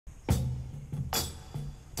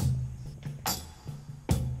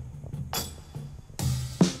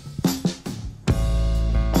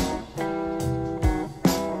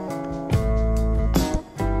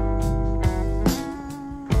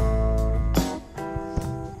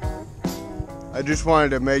I just wanted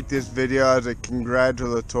to make this video as a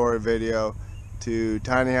congratulatory video to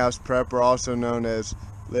Tiny House Prepper, also known as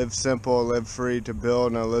Live Simple, Live Free to Bill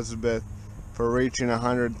and Elizabeth, for reaching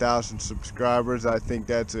 100,000 subscribers. I think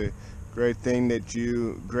that's a great thing that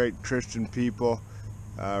you, great Christian people,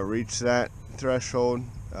 reach that threshold.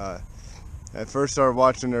 I first started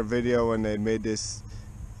watching their video when they made this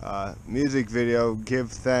music video,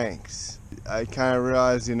 Give Thanks. I kind of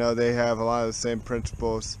realized, they have a lot of the same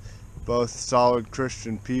principles, both solid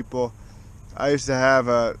Christian people. I used to have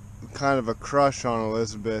a kind of a crush on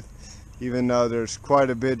Elizabeth, even though there's quite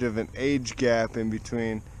a bit of an age gap in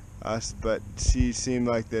between us, but she seemed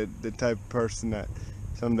like the type of person that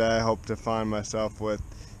someday I hope to find myself with,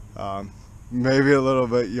 maybe a little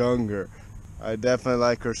bit younger. I definitely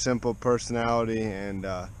like her simple personality and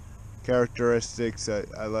characteristics.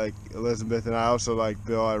 I like Elizabeth, and I also like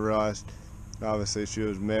Bill. I realized obviously she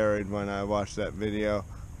was married when I watched that video,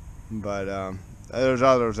 but there's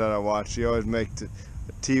others that I watch. She always makes a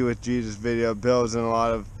Tea with Jesus video. Bill's in a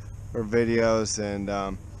lot of her videos, and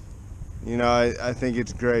I think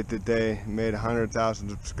it's great that they made 100,000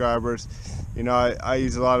 subscribers. I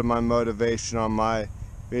use a lot of my motivation on my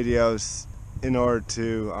videos in order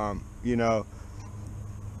to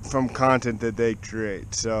from content that they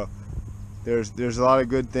create. So there's a lot of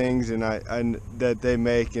good things that they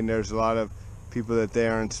make, and there's a lot of people that they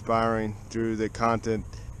are inspiring through the content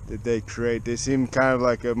that they create. They seem kind of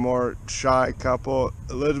like a more shy couple.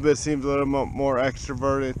 Elizabeth seems a little more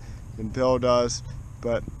extroverted than Bill does,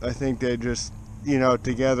 but I think they just,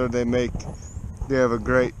 together they have a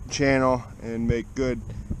great channel and make good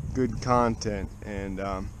content. And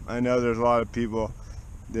I know there's a lot of people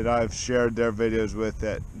that I've shared their videos with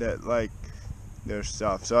that like their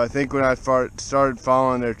stuff. So I think when I started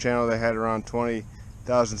following their channel, they had around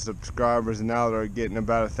 20,000 subscribers, and now they're getting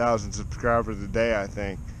about 1,000 subscribers a day, I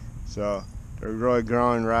think. So they're really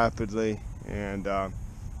growing rapidly, and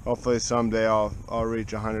hopefully someday I'll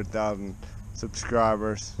reach 100,000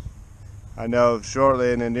 subscribers. I know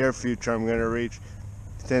shortly in the near future I'm going to reach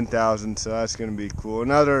 10,000, so that's going to be cool.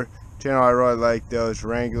 Another channel I really like though is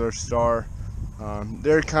Wrangler Star.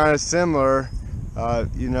 They're kind of similar,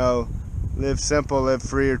 Live Simple, Live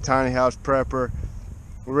Free, or Tiny House Prepper.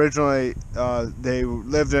 Originally, they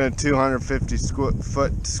lived in a 250 square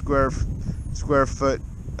foot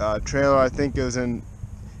trailer. I think it was in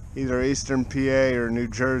either Eastern PA or New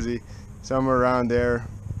Jersey, somewhere around there.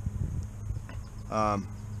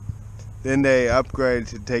 Then they upgraded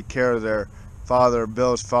to take care of their father,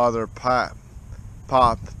 Bill's father, Pop,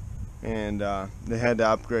 and they had to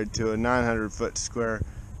upgrade to a 900 square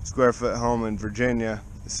foot home in Virginia.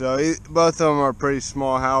 So both of them are pretty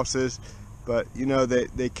small houses, but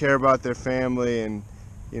they care about their family, and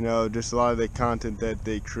just a lot of the content that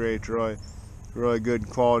they create, really good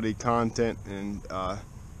quality content. And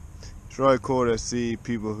it's really cool to see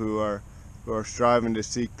people who are striving to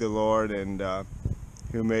seek the Lord, and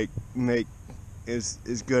who make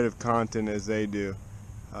as good of content as they do,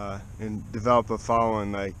 and develop a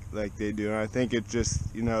following like they do. And I think it's just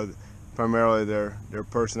primarily their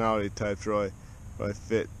personality types really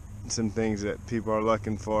fit some things that people are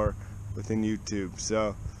looking for within YouTube.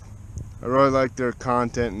 So I really like their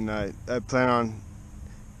content, and I plan on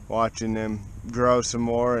watching them grow some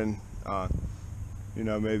more, and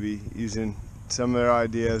maybe using some of their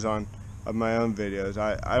ideas on my own videos.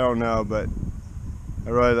 I don't know, but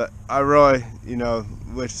I really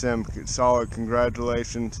wish them solid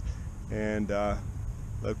congratulations, and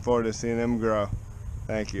look forward to seeing them grow.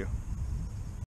 Thank you.